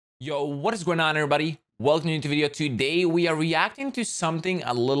Yo, what is going on, everybody? Welcome to a new video. Today we are reacting to something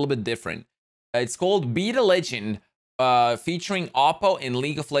a little bit different. It's called Be the Legend, featuring OPPO and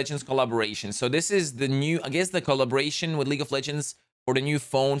League of Legends collaboration. So this is the new, I guess, the collaboration with League of Legends for the new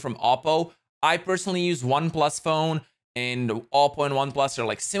phone from OPPO. I personally use OnePlus phone, and OPPO and OnePlus are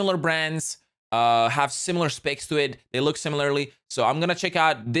like similar brands, have similar specs to it. They look similarly. So I'm gonna check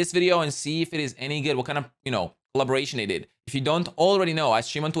out this video and see if it is any good. What kind of, collaboration they did. If you don't already know, I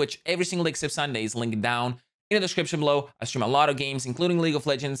stream on Twitch every single day except Sundays. Link down in the description below. I stream a lot of games, including League of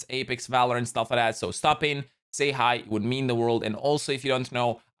Legends, Apex, Valorant, stuff like that. So stop in, say hi. It would mean the world. And also, if you don't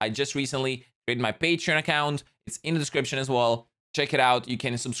know, I just recently created my Patreon account. It's in the description as well. Check it out. You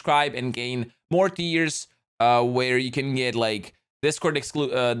can subscribe and gain more tiers where you can get like Discord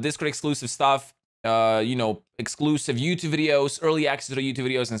exclusive stuff, exclusive YouTube videos, early access to YouTube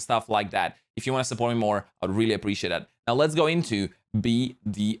videos and stuff like that. If you want to support me more, I'd really appreciate that. Now let's go into Be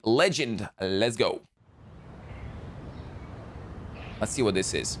the Legend. Let's go. Let's see what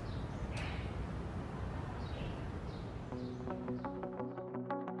this is.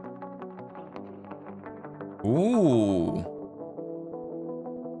 Ooh.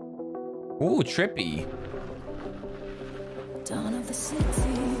 Ooh, trippy. Dawn of the city,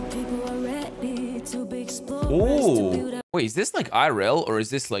 people are ready to be explorers. Ooh. Wait, is this like IRL or is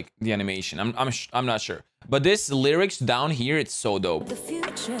this like the animation? I'm not sure. But this lyrics down here, it's so dope. The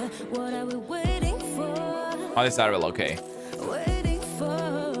future, what are we waiting for? Oh, this IRL, okay. Waiting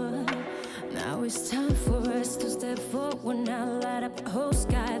for. Now it's time for us to step forward. Now light up the whole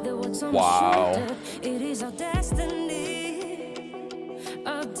sky. The words on wow. Shoulder. It is our destiny.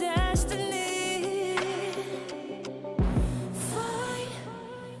 Our destiny.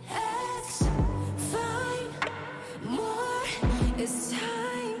 It's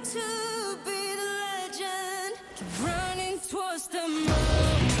time to be the legend. Running towards the moment.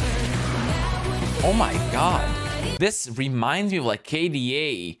 Oh my god. This reminds me of like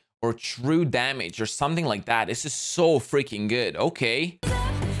KDA or True Damage or something like that. This is so freaking good. Okay.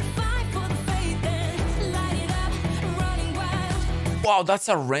 Wow, that's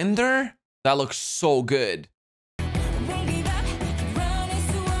a render? That looks so good.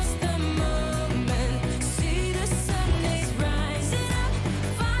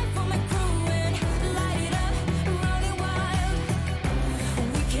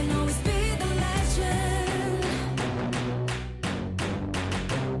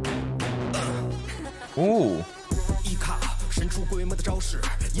 Ooh.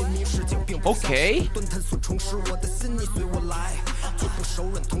 Okay.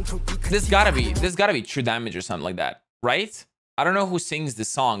 This gotta be True Damage or something like that, right? I don't know who sings this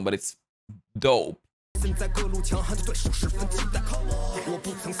song, but it's dope.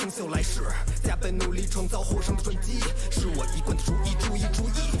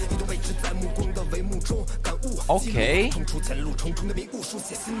 Okay.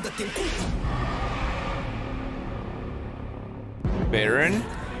 Baron.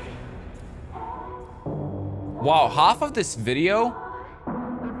 Wow, half of this video,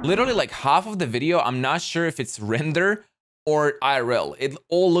 literally like half of the video, I'm not sure if it's render or IRL. It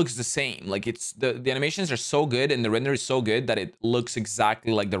all looks the same. Like it's the animations are so good and the render is so good that it looks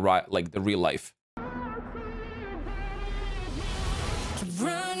exactly like the real life.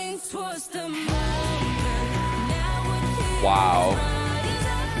 Wow.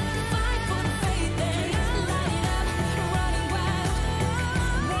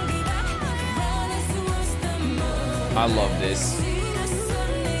 I love this.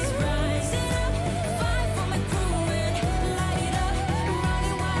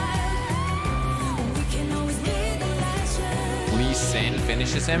 Lee Sin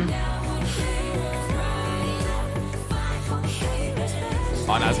finishes him.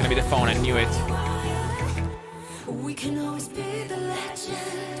 Oh, now it's gonna be the phone. I knew it.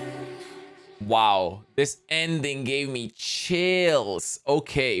 Wow, this ending gave me chills.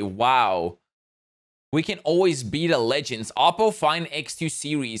 Okay, wow. We can always be the legends. OPPO Find X2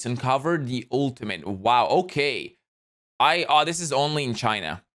 series uncovered the ultimate. Wow, okay. This is only in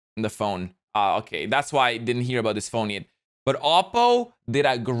China, in the phone. Okay, that's why I didn't hear about this phone yet. But OPPO did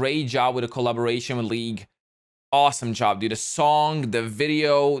a great job with a collaboration with League. Awesome job, dude. The song, the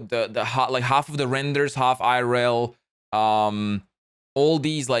video, like half of the renders, half IRL. All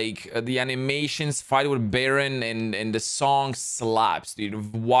these like the animations, fight with Baron, and the song slaps,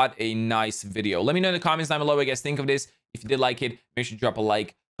 dude. What a nice video. Let me know in the comments down below what you guys think of this. If you did like it, make sure to drop a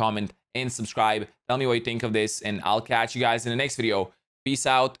like, comment, and subscribe. Tell me what you think of this, and I'll catch you guys in the next video. Peace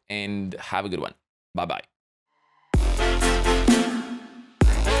out and have a good one. Bye bye.